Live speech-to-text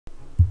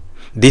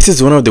This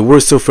is one of the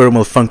worst software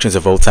malfunctions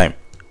of all time.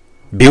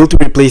 Built to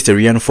replace the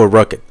Ariane 4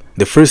 rocket,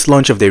 the first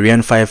launch of the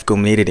Ariane 5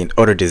 culminated in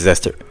utter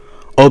disaster,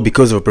 all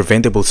because of a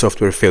preventable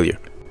software failure.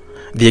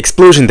 The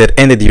explosion that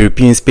ended the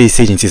European Space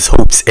Agency's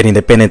hopes at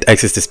independent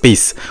access to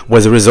space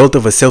was a result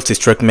of a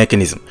self-destruct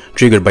mechanism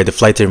triggered by the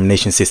flight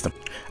termination system.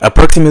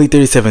 Approximately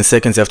 37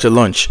 seconds after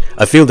launch,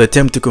 a failed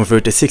attempt to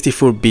convert a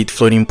 64-bit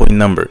floating point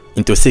number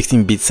into a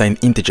 16-bit signed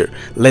integer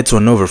led to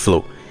an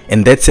overflow,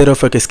 and that set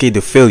off a cascade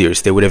of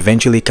failures that would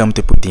eventually come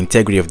to put the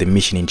integrity of the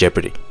mission in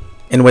jeopardy.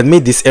 And what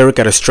made this error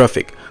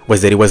catastrophic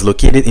was that it was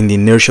located in the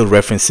Inertial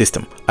Reference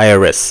System,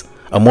 IRS,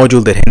 a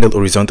module that handled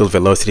horizontal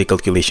velocity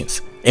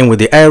calculations. And with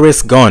the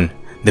IRS gone,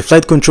 the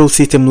flight control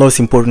system lost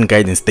important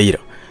guidance data,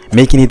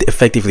 making it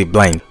effectively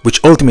blind,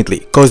 which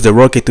ultimately caused the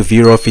rocket to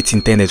veer off its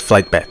intended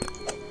flight path.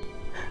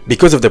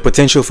 Because of the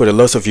potential for the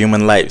loss of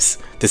human lives,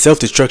 the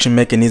self-destruction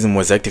mechanism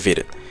was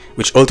activated,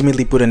 which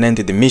ultimately put an end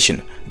to the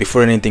mission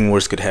before anything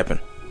worse could happen.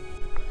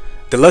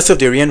 The loss of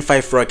the Ariane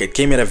 5 rocket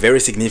came at a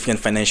very significant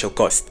financial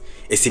cost,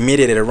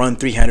 estimated at around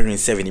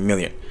 $370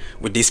 million,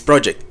 with this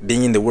project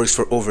being in the works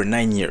for over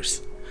 9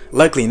 years.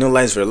 Luckily, no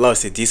lives were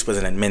lost as this was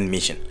an unmanned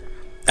mission.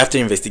 After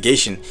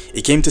investigation,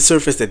 it came to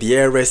surface that the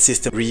ARS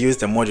system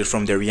reused a module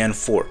from the Ariane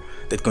 4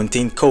 that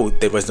contained code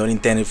that was not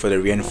intended for the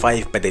Ariane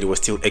 5 but that it was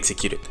still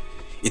executed.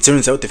 It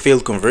turns out the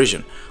failed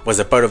conversion was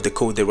a part of the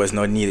code that was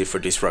not needed for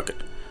this rocket.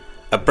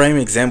 A prime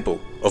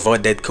example of how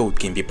that code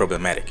can be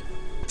problematic.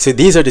 So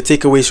these are the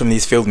takeaways from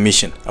this failed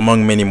mission,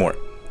 among many more.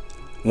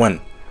 1.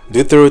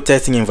 Do thorough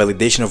testing and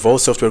validation of all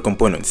software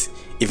components,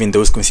 even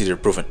those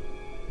considered proven.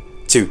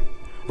 2.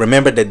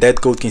 Remember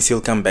that code can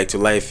still come back to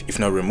life if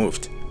not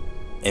removed.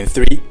 And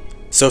 3.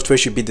 Software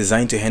should be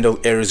designed to handle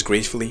errors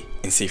gracefully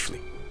and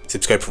safely.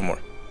 Subscribe for more.